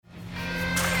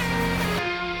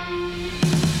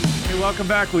welcome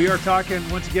back. We are talking,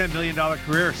 once again, $1 Million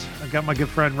Careers. I've got my good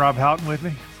friend Rob Houghton with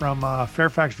me from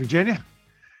Fairfax, Virginia.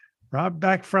 Rob,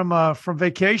 back from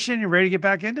vacation. You ready to get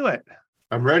back into it?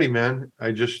 I'm ready, man.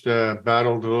 I just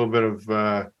battled a little bit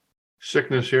of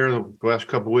sickness here the last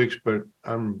couple of weeks, but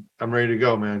I'm ready to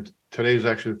go, man. Today's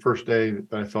actually the first day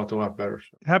that I felt a lot better.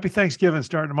 So. Happy Thanksgiving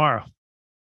starting tomorrow.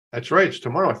 That's right. It's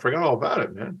tomorrow. I forgot all about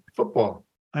it, man. Football.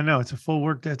 I know it's a full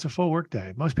work day. It's a full work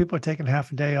day. Most people are taking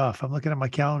half a day off. I'm looking at my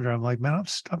calendar. I'm like, man,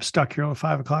 I'm stuck here until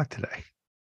 5 o'clock today.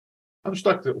 I'm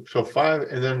stuck till 5,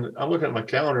 and then I'm looking at my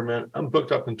calendar, man. I'm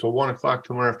booked up until 1 o'clock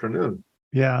tomorrow afternoon.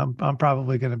 Yeah, I'm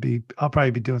probably going to be. I'll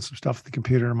probably be doing some stuff with the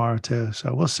computer tomorrow too.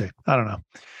 So we'll see. I don't know.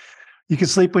 You can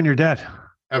sleep when you're dead.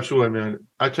 Absolutely, man.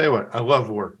 I tell you what, I love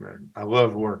work, man.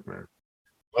 Love work,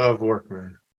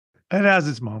 man. It has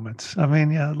its moments. I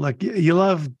mean, yeah. Look, you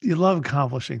love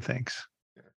accomplishing things.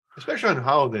 Especially on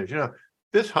holidays. You know,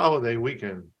 this holiday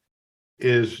weekend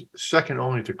is second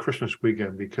only to Christmas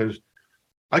weekend because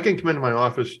I can come into my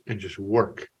office and just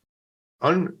work,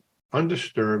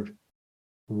 undisturbed,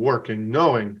 working,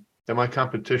 knowing that my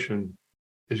competition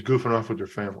is goofing off with their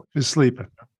family. Just sleeping.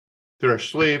 They're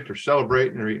asleep, they're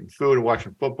celebrating, they're eating food,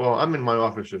 watching football. I'm in my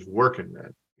office just working,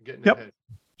 man. Getting ahead.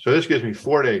 So this gives me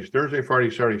 4 days, Thursday,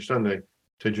 Friday, Saturday, Sunday,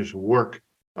 to just work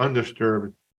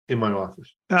undisturbed in my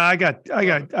office. I got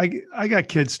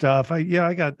kid stuff. I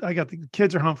got the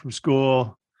kids are home from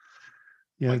school.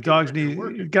 Yeah, the dogs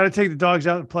got to take the dogs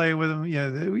out and play with them. Yeah,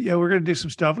 we're going to do some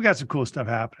stuff. We got some cool stuff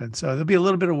happening. So there'll be a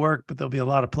little bit of work, but there'll be a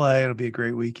lot of play. It'll be a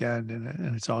great weekend,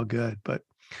 and it's all good. But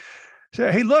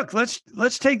so, hey, look, let's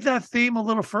take that theme a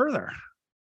little further.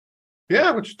 Yeah,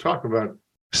 let's talk about.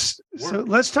 So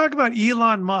let's talk about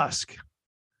Elon Musk.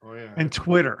 And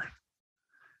Twitter.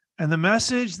 And the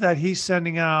message that he's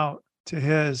sending out to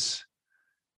his,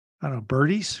 I don't know,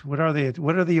 birdies. What are they?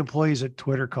 What are the employees at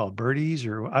Twitter called? Birdies,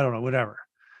 or I don't know, whatever.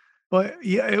 But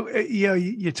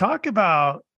you talk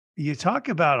about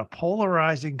a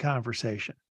polarizing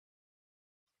conversation,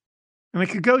 and it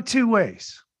could go two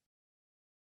ways.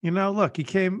 Look,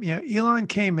 Elon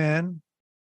came in,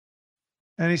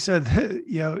 and he said,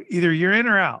 either you're in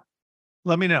or out.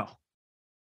 Let me know.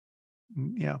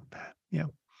 Yeah.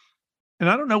 And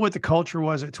I don't know what the culture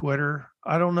was at Twitter.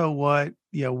 I don't know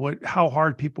how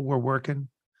hard people were working.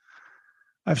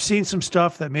 I've seen some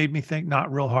stuff that made me think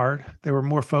not real hard. They were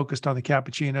more focused on the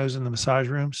cappuccinos and the massage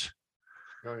rooms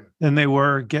than they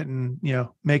were getting,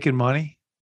 making money.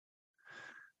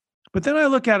 But then I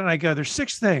look at it and I go, there's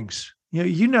 6 things.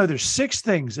 There's 6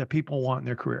 things that people want in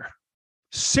their career.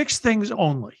 6 things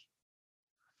only.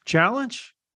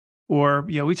 Challenge, or,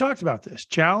 we talked about this.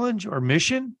 Challenge or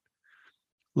mission.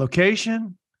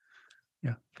 Location,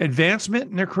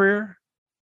 advancement in their career,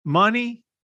 money,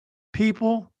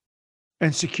 people,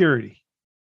 and security.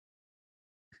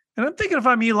 And I'm thinking if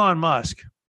I'm Elon Musk,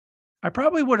 I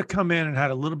probably would have come in and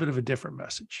had a little bit of a different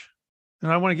message.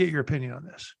 And I want to get your opinion on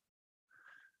this.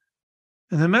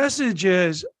 And the message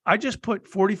is, I just put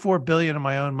 $44 billion of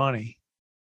my own money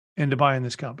into buying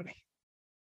this company.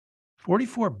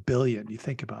 $44 billion, you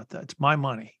think about that. It's my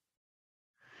money.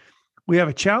 We have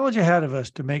a challenge ahead of us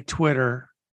to make Twitter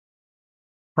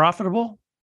profitable,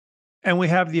 and we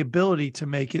have the ability to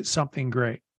make it something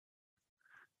great.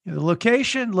 The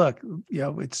location, look,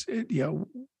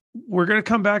 we're going to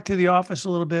come back to the office a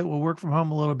little bit. We'll work from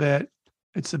home a little bit.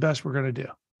 It's the best we're going to do.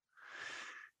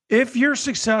 If you're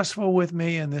successful with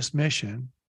me in this mission,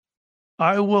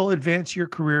 I will advance your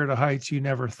career to heights you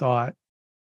never thought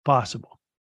possible.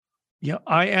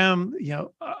 I am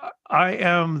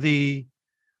the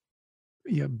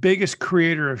biggest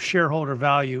creator of shareholder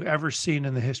value ever seen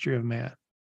in the history of man.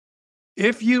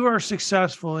 If you are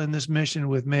successful in this mission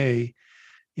with me,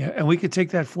 and we could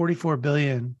take that $44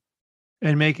 billion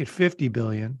and make it $50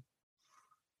 billion,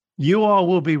 you all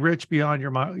will be rich beyond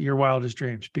your wildest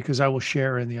dreams because I will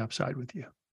share in the upside with you.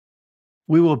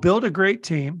 We will build a great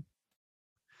team.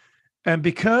 And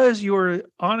because you're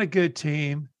on a good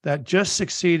team that just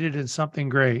succeeded in something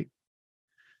great,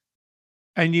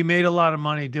 and you made a lot of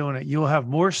money doing it, you will have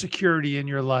more security in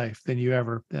your life than you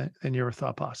ever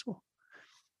thought possible.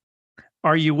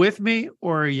 Are you with me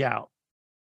or are you out?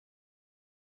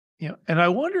 And I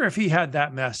wonder if he had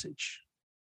that message,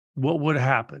 what would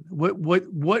happen? What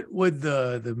would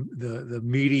the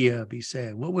media be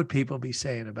saying? What would people be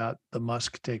saying about the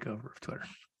Musk takeover of Twitter?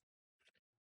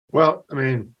 Well, I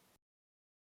mean,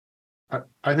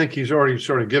 I think he's already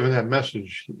sort of given that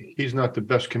message. He's not the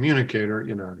best communicator.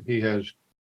 He has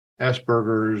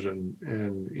Asperger's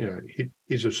and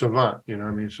he's a savant,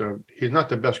 so he's not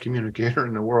the best communicator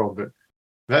in the world, but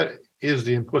that is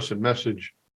the implicit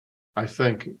message, I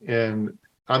think. And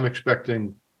I'm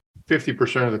expecting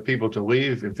 50% of the people to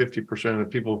leave and 50% of the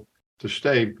people to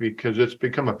stay, because it's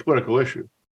become a political issue.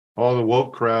 All the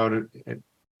woke crowd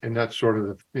and that sort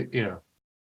of, and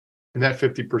that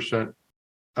 50%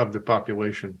 of the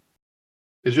population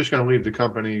is just going to leave the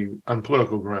company on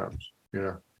political grounds.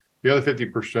 The other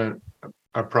 50%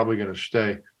 are probably going to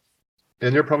stay,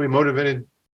 and they're probably motivated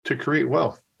to create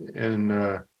wealth.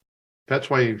 And that's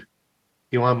why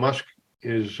Elon Musk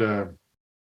is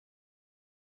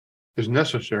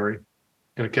necessary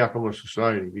in a capitalist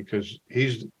society, because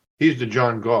he's the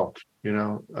John Galt,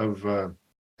 of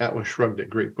Atlas Shrugged, that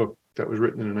great book that was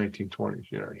written in the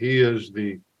 1920s. He is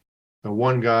the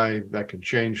one guy that can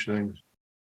change things,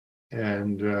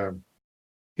 and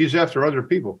he's after other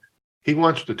people. He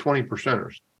wants the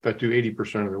 20%ers that do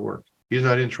 80% of the work. He's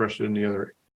not interested in the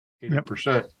other 80%.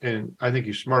 Yep. And I think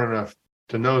he's smart enough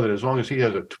to know that as long as he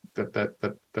has that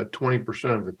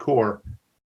 20% of the core,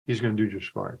 he's going to do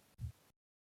just fine.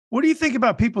 What do you think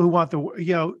about people who want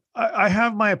I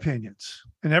have my opinions,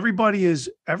 and everybody has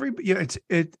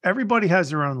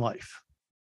their own life.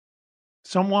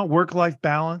 Some want work-life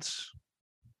balance.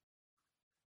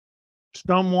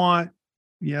 Some want,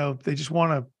 they just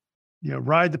want to,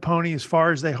 ride the pony as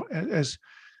far as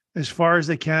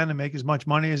they can and make as much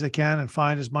money as they can and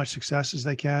find as much success as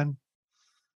they can.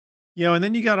 And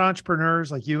then you got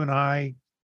entrepreneurs like you and I,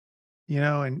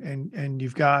 and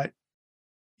you've got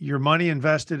your money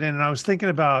invested in. And I was thinking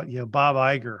about, Bob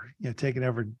Iger, taking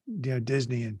over,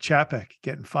 Disney, and Chapek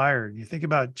getting fired. You think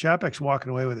about Chapek's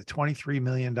walking away with a $23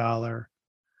 million,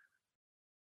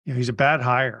 he's a bad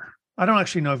hire. I don't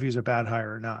actually know if he's a bad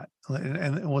hire or not.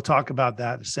 And we'll talk about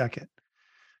that in a second.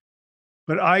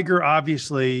 But Iger,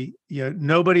 obviously,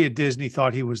 nobody at Disney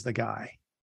thought he was the guy.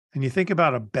 And you think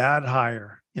about a bad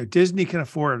hire, Disney can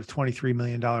afford a $23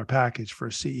 million package for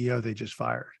a CEO they just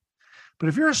fired. But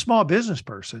if you're a small business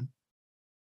person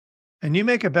and you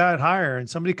make a bad hire and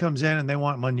somebody comes in and they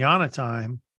want mañana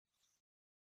time,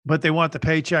 but they want the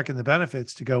paycheck and the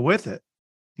benefits to go with it,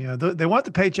 they want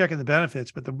the paycheck and the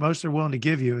benefits, but the most they're willing to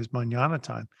give you is mañana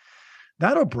time.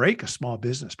 That'll break a small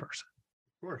business person.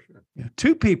 Of course. Yeah.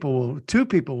 Two people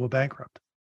will bankrupt.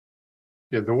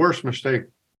 Yeah, the worst mistake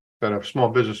that a small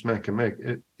businessman can make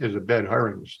is a bad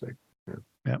hiring mistake.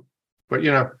 Yeah. But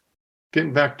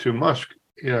getting back to Musk,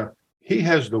 he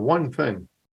has the one thing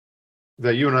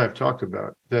that you and I have talked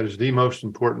about that is the most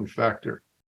important factor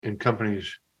in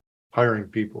companies hiring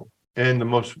people, and the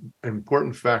most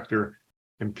important factor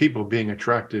in people being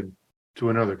attracted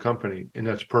to another company, and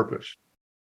that's purpose.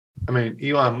 I mean,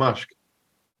 Elon Musk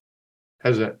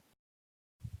has a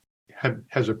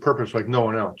purpose like no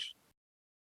one else.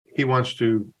 He wants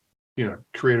to,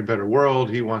 create a better world.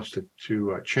 He wants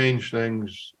to change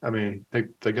things. I mean,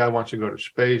 the guy wants to go to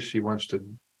space. He wants to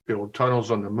build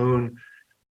tunnels on the moon.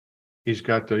 He's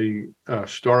got the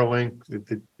Starlink,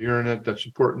 the internet that's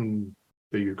supporting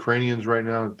the Ukrainians right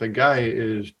now. The guy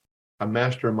is a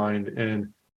mastermind,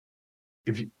 and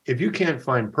if you can't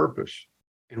find purpose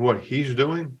in what he's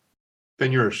doing,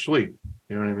 then you're asleep.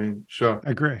 You know what I mean? So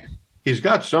I agree. He's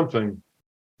got something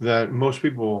that most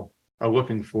people are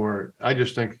looking for. I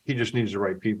just think he just needs the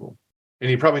right people, and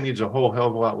he probably needs a whole hell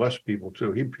of a lot less people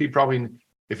too. He probably,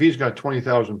 if he's got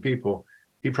 20,000 people,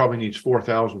 he probably needs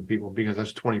 4,000 people, because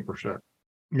that's 20%.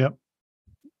 Yep.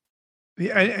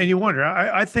 Yeah, and you wonder.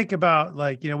 I think about,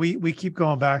 we keep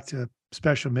going back to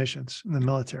special missions in the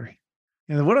military.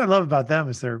 What I love about them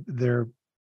is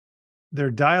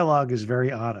their dialogue is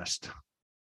very honest.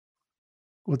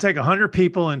 We'll take 100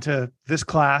 people into this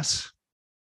class.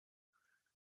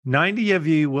 90 of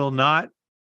you will not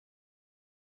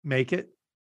make it,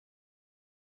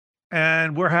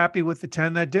 and we're happy with the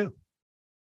 10 that do.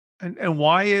 And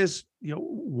why is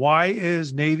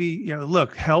Navy,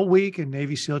 look, Hell Week and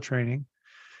Navy SEAL training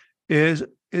is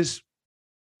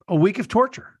a week of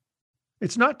torture.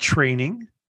 It's not training,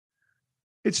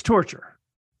 it's torture.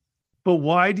 But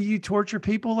why do you torture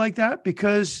people like that?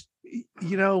 Because,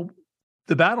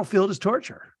 the battlefield is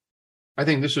torture. I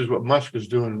think this is what Musk is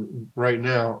doing right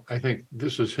now. I think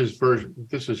this is his version.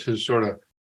 This is his sort of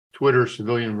Twitter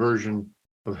civilian version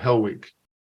of Hell Week.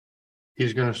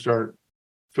 He's going to start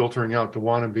filtering out the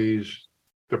wannabes,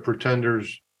 the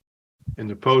pretenders, and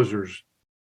the posers.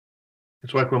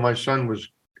 It's like when my son was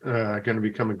going to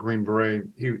become a Green Beret.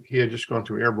 He had just gone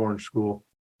through airborne school,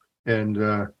 and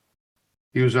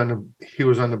he was on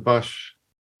the bus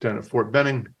down at Fort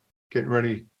Benning, getting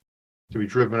ready to be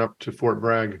driven up to Fort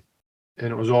Bragg,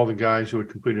 and it was all the guys who had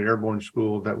completed airborne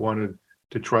school that wanted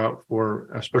to try out for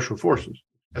Special Forces,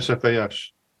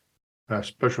 SFAS,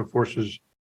 Special Forces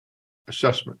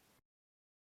Assessment.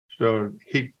 So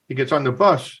he gets on the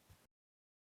bus,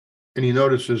 and he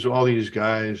notices all these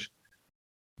guys,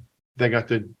 they got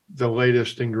the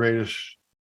latest and greatest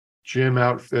gym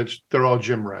outfits. They're all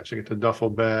gym rats. They get the duffel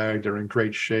bag. They're in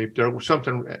great shape. They're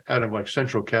something out of like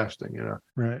Central Casting,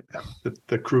 Right.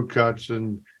 The crew cuts,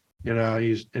 and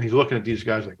he's looking at these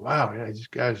guys like, wow, yeah, these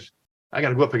guys, I got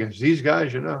to go up against these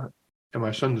guys, And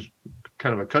my son's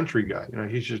kind of a country guy,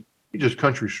 he's just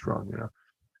country strong,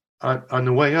 On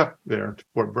the way up there to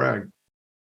Fort Bragg,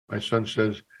 my son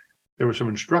says there were some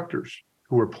instructors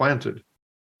who were planted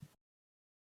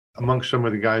amongst some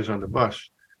of the guys on the bus.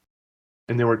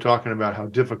 And they were talking about how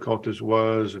difficult this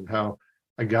was and how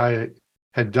a guy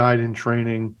had died in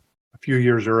training a few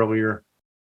years earlier.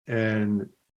 And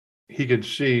he could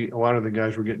see a lot of the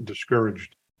guys were getting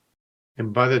discouraged.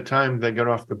 And by the time they got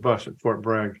off the bus at Fort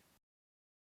Bragg,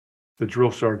 the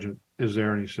drill sergeant is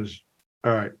there and he says,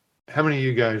 all right, how many of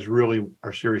you guys really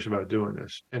are serious about doing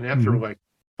this? And after like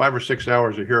 5 or 6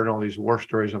 hours of hearing all these war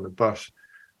stories on the bus,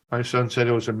 my son said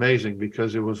it was amazing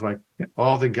because it was like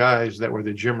all the guys that were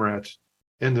the gym rats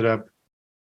ended up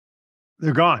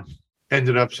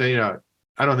saying,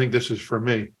 I don't think this is for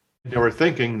me. They were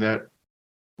thinking that,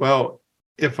 well,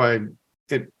 if I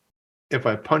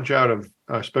punch out of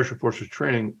Special Forces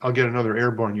training, I'll get another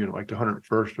airborne unit like the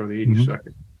 101st or the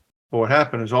 82nd. But what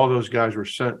happened is all those guys were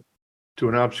sent to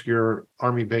an obscure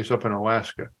Army base up in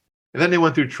Alaska. And then they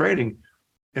went through training.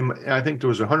 And I think there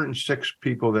was 106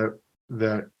 people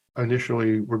that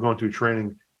initially were going through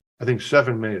training. I think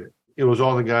 7 made it. It was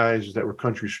all the guys that were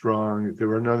country strong. There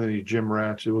were none of these gym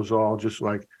rats. It was all just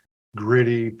like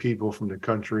gritty people from the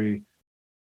country.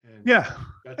 And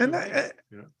that's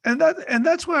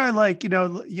why I like,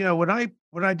 when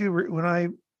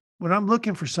I'm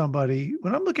looking for somebody,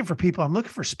 when I'm looking for people, I'm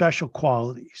looking for special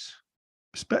qualities.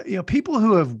 People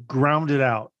who have grounded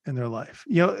out in their life.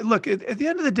 Look, at the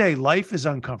end of the day, life is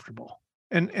uncomfortable.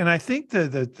 And I think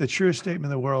the truest statement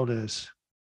in the world is,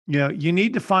 you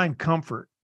need to find comfort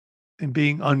in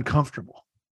being uncomfortable,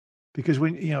 because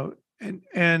when you're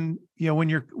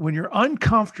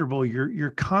uncomfortable,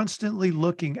 you're constantly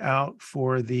looking out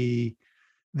for the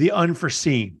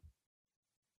unforeseen.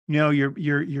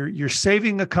 You're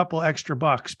saving a couple extra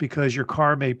bucks because your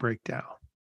car may break down.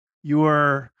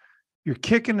 You're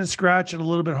kicking and scratching a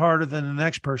little bit harder than the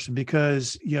next person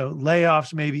because,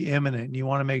 layoffs may be imminent and you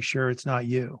want to make sure it's not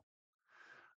you.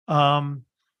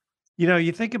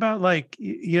 You think about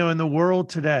in the world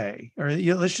today, or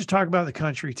let's just talk about the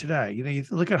country today. You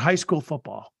look at high school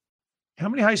football. How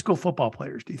many high school football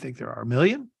players do you think there are? 1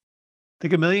 million?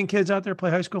 Think 1 million kids out there play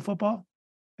high school football?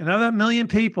 And of that 1 million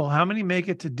people, how many make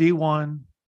it to D1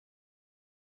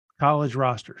 college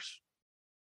rosters?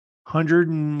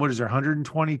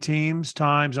 120 teams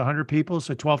times 100 people.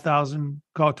 So 12,000,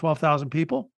 call it 12,000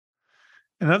 people.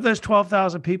 And of those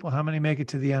 12,000 people, how many make it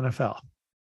to the NFL?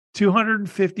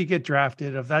 250 get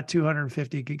drafted. Of that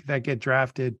 250 that get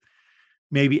drafted,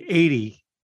 maybe 80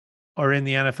 are in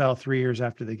the NFL 3 years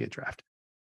after they get drafted.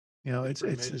 It's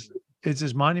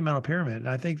this monumental pyramid. And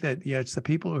I think that, it's the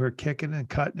people who are kicking and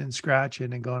cutting and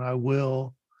scratching and going, I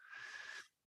will.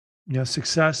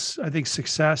 Success, I think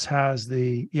success has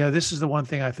this is the one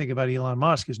thing I think about Elon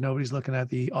Musk is nobody's looking at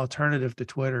the alternative to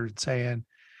Twitter and saying,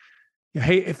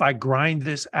 hey, if I grind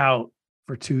this out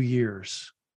for 2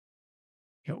 years,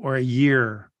 or a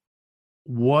year,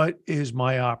 what is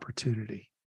my opportunity?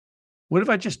 What if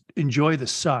I just enjoy the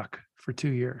suck for 2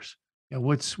 years?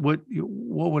 What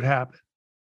would happen?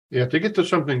 Yeah, to get to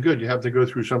something good, you have to go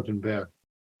through something bad.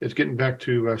 It's getting back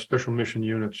to special mission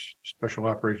units, special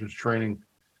operations training.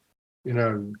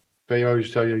 They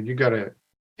always tell you, you got to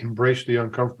embrace the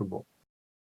uncomfortable.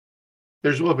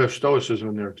 There's a little bit of stoicism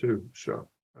in there too. So,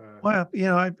 well,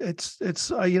 there's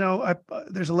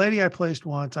a lady I placed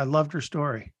once. I loved her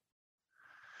story,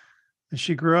 and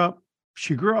she grew up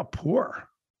poor,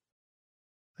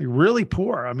 like really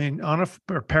poor. I mean,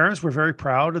 her parents were very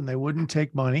proud, and they wouldn't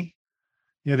take money.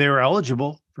 They were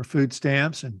eligible for food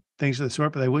stamps and things of the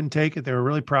sort, but they wouldn't take it. They were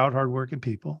really proud, hardworking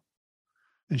people,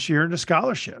 and she earned a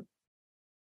scholarship.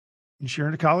 And she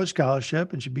earned a college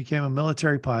scholarship, and she became a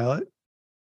military pilot.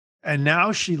 And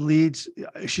now she leads.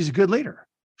 She's a good leader.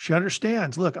 She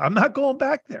understands. Look, I'm not going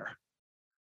back there.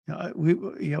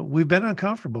 We've been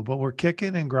uncomfortable, but we're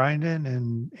kicking and grinding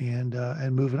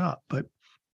and moving up. But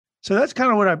so that's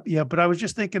kind of what But I was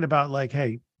just thinking about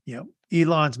hey,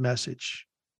 Elon's message.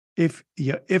 If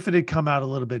it had come out a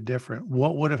little bit different,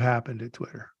 what would have happened at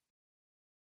Twitter?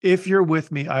 If you're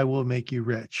with me, I will make you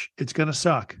rich. It's going to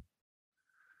suck.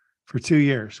 For 2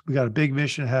 years, we got a big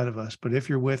mission ahead of us. But if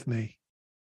you're with me,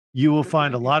 you will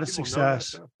find a lot of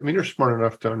success. I mean, you're smart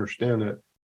enough to understand that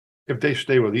if they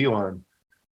stay with Elon,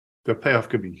 the payoff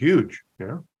could be huge.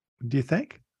 Do you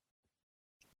think?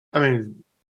 I mean,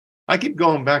 I keep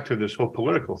going back to this whole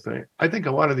political thing. I think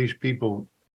a lot of these people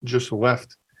just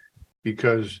left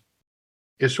because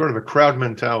it's sort of a crowd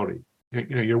mentality.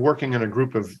 You're working in a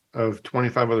group of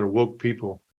 25 other woke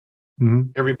people.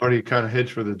 Mm-hmm. Everybody kind of heads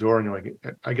for the door, and you're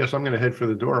like, I guess I'm going to head for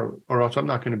the door, or else I'm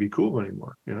not going to be cool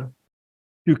anymore.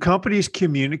 Do companies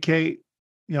communicate?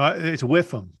 It's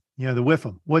WIFM. The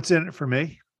WIFM. What's in it for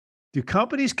me? Do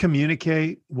companies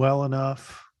communicate well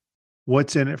enough?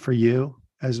 What's in it for you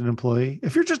as an employee?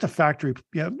 If you're just a factory,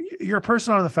 you're a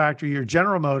person on the factory, you're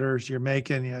General Motors, you're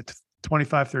making $25,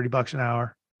 $30 an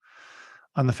hour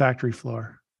on the factory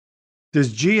floor.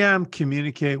 Does GM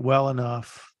communicate well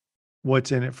enough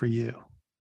what's in it for you?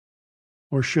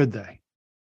 Or should they?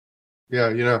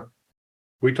 Yeah,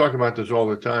 we talk about this all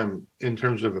the time in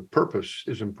terms of a purpose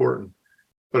is important.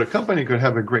 But a company could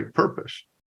have a great purpose,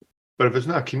 but if it's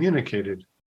not communicated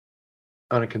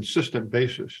on a consistent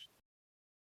basis,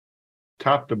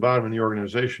 top to bottom in the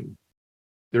organization,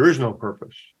 there is no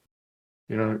purpose.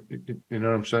 You know what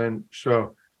I'm saying?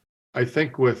 So I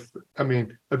think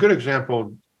a good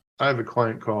example, I have a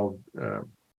client called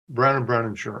Brown & Brown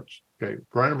Insurance. Okay.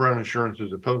 Brown & Brown Insurance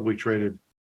is a publicly traded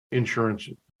insurance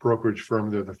brokerage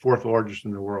firm. They're the fourth largest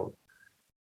in the world.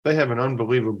 They have an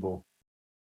unbelievable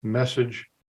message,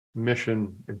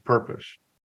 mission, and purpose.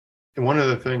 And one of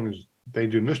the things they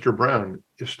do, Mr. Brown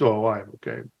is still alive.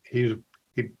 Okay. He's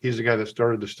the guy that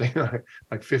started this thing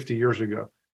like 50 years ago.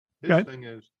 His thing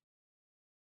is,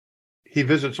 he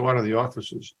visits a lot of the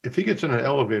offices. If he gets in an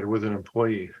elevator with an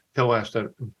employee, he'll ask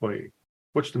that employee,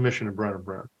 what's the mission of Brown &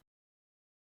 Brown?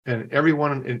 And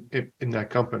everyone in that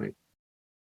company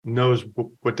knows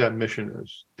what that mission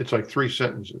is. It's like 3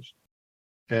 sentences.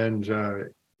 And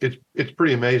it's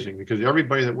pretty amazing because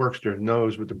everybody that works there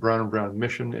knows what the Brown & Brown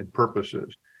mission and purpose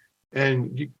is.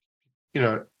 And,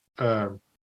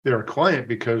 they're a client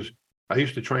because I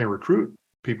used to try and recruit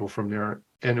people from there.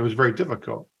 And it was very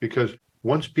difficult because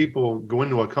once people go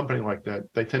into a company like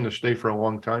that, they tend to stay for a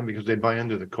long time because they buy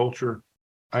into the culture.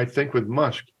 I think with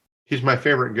Musk, he's my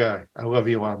favorite guy. I love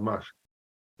Elon Musk.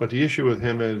 But the issue with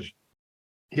him is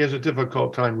he has a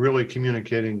difficult time really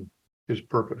communicating his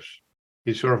purpose.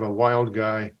 He's sort of a wild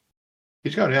guy.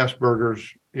 He's got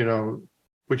Asperger's,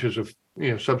 which is a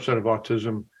subset of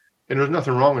autism. And there's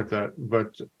nothing wrong with that.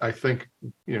 But I think,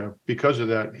 because of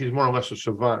that, he's more or less a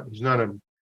savant. He's not a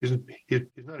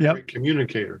great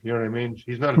communicator. You know what I mean?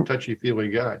 He's not a touchy-feely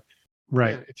guy.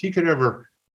 Right. And if he could ever,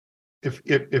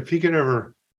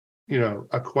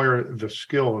 acquire the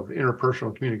skill of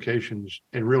interpersonal communications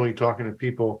and really talking to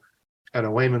people at a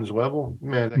layman's level,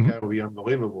 man, that guy will be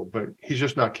unbelievable. But he's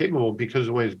just not capable because of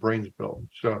the way his brain's built.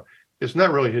 So it's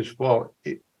not really his fault,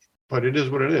 but it is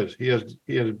what it is. He has.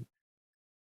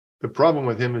 The problem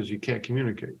with him is he can't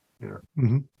communicate,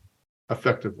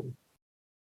 effectively.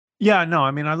 Yeah, no,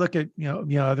 I mean, I look at,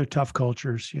 other tough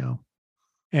cultures,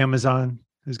 Amazon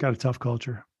has got a tough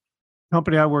culture.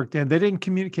 Company I worked in, they didn't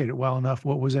communicate it well enough.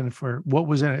 What was in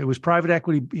it? It was private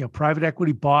equity, private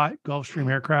equity bought Gulfstream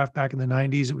Aircraft back in the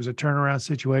 90s. It was a turnaround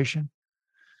situation.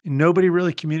 And nobody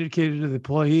really communicated to the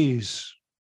employees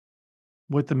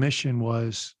what the mission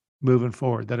was moving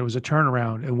forward, that it was a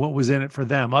turnaround and what was in it for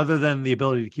them other than the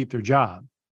ability to keep their job.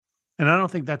 And I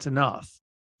don't think that's enough.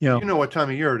 You know what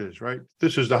time of year it is, right?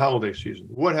 This is the holiday season.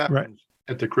 What happens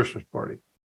at the Christmas party,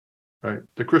 right?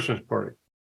 The Christmas party.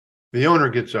 The owner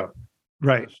gets up,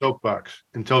 right, soapbox,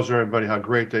 and tells everybody how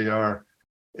great they are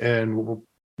and,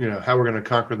 how we're going to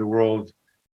conquer the world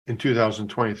in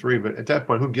 2023. But at that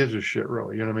point, who gives a shit,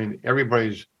 really? You know what I mean?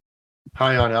 Everybody's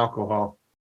high on alcohol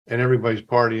and everybody's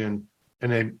partying,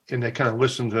 and they kind of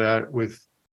listen to that with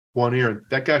one ear.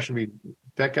 That guy should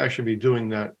be doing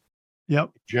that in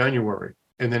January.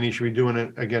 And then he should be doing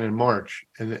it again in March,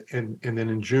 and then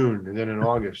in June, and then in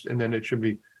August, and then it should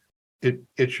be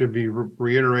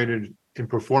reiterated in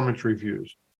performance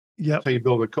reviews. Yeah, that's how you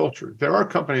build a culture. There are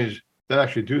companies that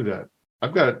actually do that.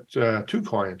 I've got 2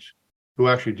 clients who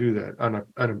actually do that on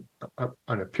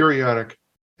a periodic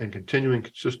and continuing,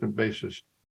 consistent basis.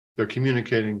 They're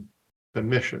communicating the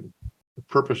mission, the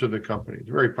purpose of the company.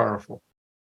 It's very powerful.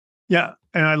 Yeah,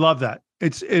 and I love that.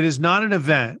 It is not an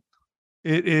event.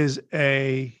 It is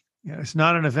it's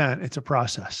not an event, it's a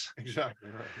process. Exactly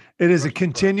right. It is a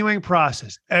continuing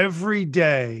process. Every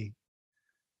day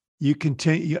you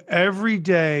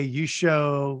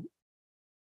show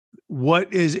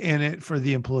what is in it for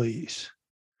the employees.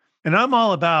 And I'm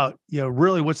all about,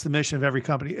 really what's the mission of every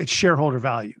company? It's shareholder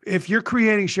value. If you're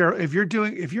creating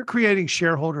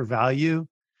shareholder value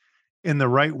in the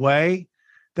right way,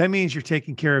 that means you're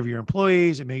taking care of your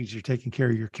employees. It means you're taking care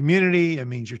of your community. It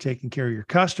means you're taking care of your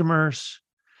customers.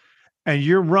 and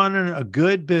you're running a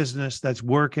good business that's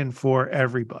working for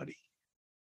everybody,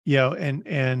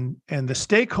 and the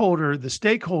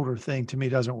stakeholder thing to me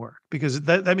doesn't work, because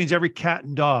that means every cat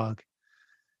and dog,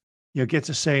 gets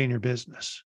a say in your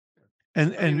business.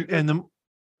 And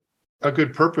a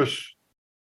good purpose,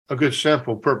 a good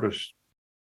sample purpose.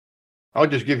 I'll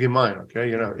just give you mine.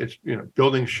 Okay. It's,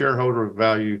 building shareholder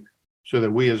value so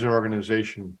that we as an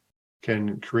organization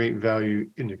can create value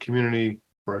in the community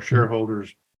for our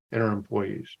shareholders and our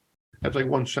employees. That's like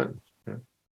one sentence. Yeah.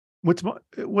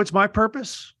 What's my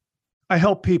purpose? I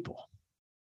help people.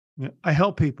 I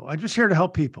help people. I'm just here to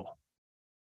help people.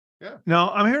 Yeah.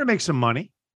 Now I'm here to make some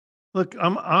money. Look,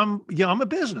 I'm a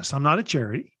business. I'm not a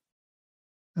charity.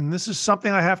 And this is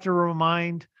something I have to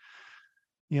remind,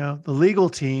 the legal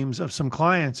teams of some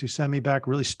clients who send me back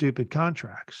really stupid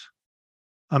contracts.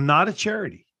 I'm not a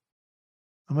charity.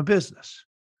 I'm a business.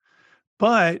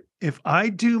 But if I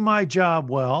do my job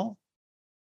well,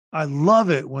 I love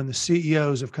it when the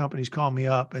CEOs of companies call me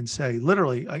up and say,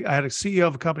 literally, I had a CEO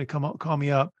of a company call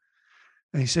me up,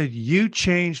 and he said, "You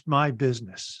changed my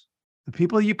business. The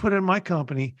people you put in my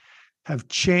company have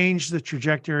changed the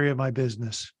trajectory of my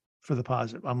business for the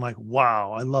positive." I'm like,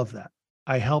 wow, I love that.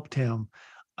 I helped him.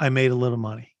 I made a little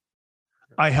money.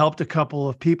 I helped a couple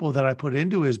of people that I put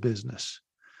into his business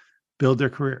build their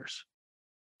careers.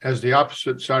 As the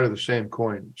opposite side of the same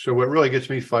coin. So what really gets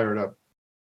me fired up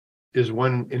is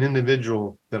when an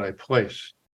individual that I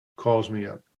place calls me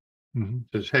up,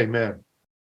 says, "Hey man,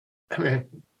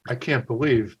 I can't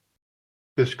believe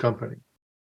this company.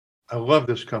 I love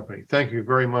this company. Thank you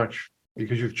very much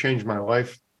because you've changed my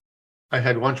life. I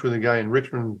had lunch with a guy in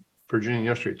Richmond, Virginia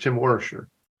yesterday, Tim Watersher.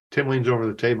 Tim leans over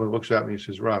the table and looks at me and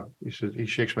says, "Rob," he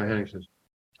shakes my hand. He says,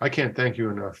 "I can't thank you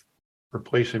enough for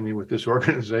placing me with this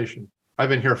organization. I've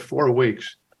been here 4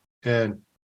 weeks and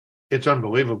it's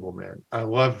unbelievable, man. I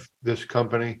love this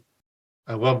company.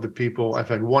 I love the people. I've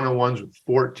had one-on-ones with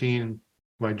 14 of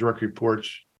my direct reports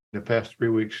in the past 3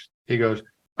 weeks." He goes,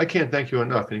 "I can't thank you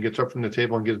enough." And he gets up from the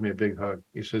table and gives me a big hug.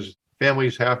 He says,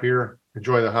 "Family's happier.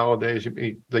 Enjoy the holidays."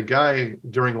 The guy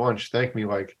during lunch thanked me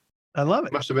like, I love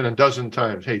it. Must have been a dozen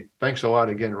times. "Hey, thanks a lot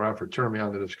again, Rob, for turning me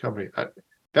on to this company."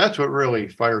 That's what really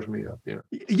fires me up.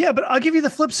 Yeah, but I'll give you the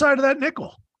flip side of that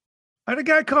nickel. I had a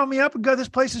guy call me up and go, "This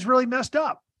place is really messed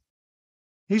up."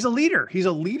 He's a leader. He's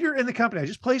a leader in the company. I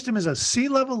just placed him as a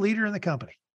C-level leader in the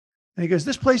company. And he goes,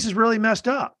 "This place is really messed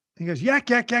up." He goes, "Yak,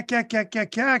 yak, yak, yak, yak,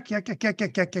 yak, yak, yak, yak, yak,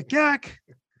 yak, yak, yak, yak."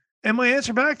 And my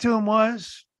answer back to him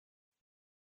was,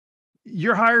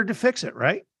 "You're hired to fix it,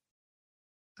 right?"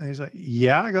 And he's like,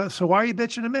 "Yeah." I go, "So why are you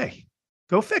bitching to me?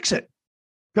 Go fix it.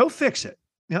 Go fix it.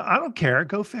 I don't care.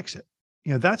 Go fix it."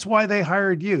 That's why they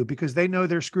hired you, because they know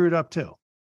they're screwed up too.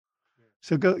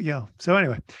 So go, So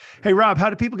anyway, hey, Rob, how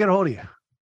do people get a hold of you?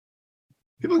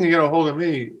 People can get a hold of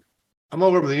me. I'm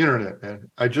all over the internet,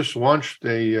 man. I just launched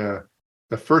the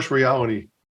first reality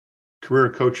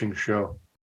career coaching show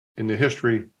in the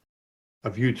history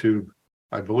of YouTube,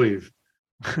 I believe.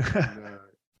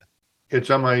 It's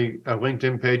on my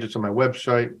LinkedIn page. It's on my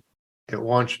website. It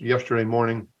launched yesterday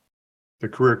morning, the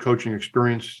Career Coaching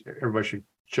Experience. Everybody should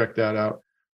check that out.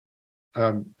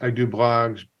 I do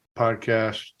blogs,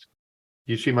 podcasts.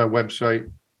 You see my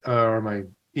website or my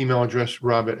email address,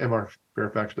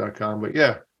 rob@mrfairfax.com. But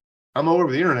yeah, I'm all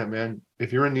over the internet, man.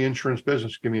 If you're in the insurance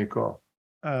business, give me a call.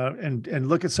 And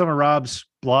look at some of Rob's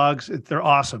blogs. They're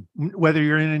awesome. Whether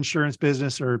you're in insurance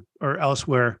business or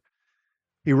elsewhere,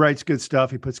 he writes good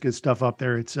stuff. He puts good stuff up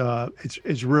there.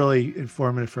 It's really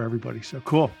informative for everybody. So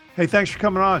cool. Hey, thanks for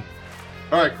coming on.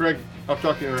 All right, Craig. I'll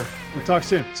talk to you later. We'll talk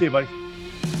soon. See you, buddy.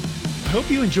 I hope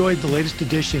you enjoyed the latest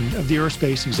edition of the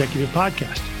Aerospace Executive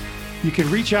Podcast. You can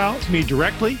reach out to me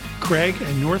directly, Craig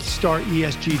at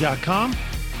NorthstarESG.com,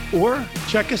 or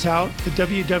check us out at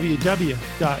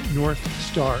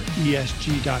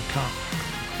www.northstaresg.com.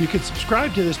 You can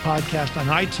subscribe to this podcast on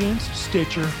iTunes,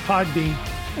 Stitcher, Podbean,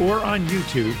 or on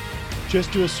YouTube.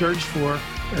 Just do a search for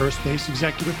Aerospace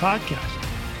Executive Podcast.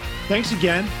 Thanks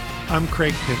again. I'm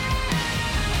Craig Pittman.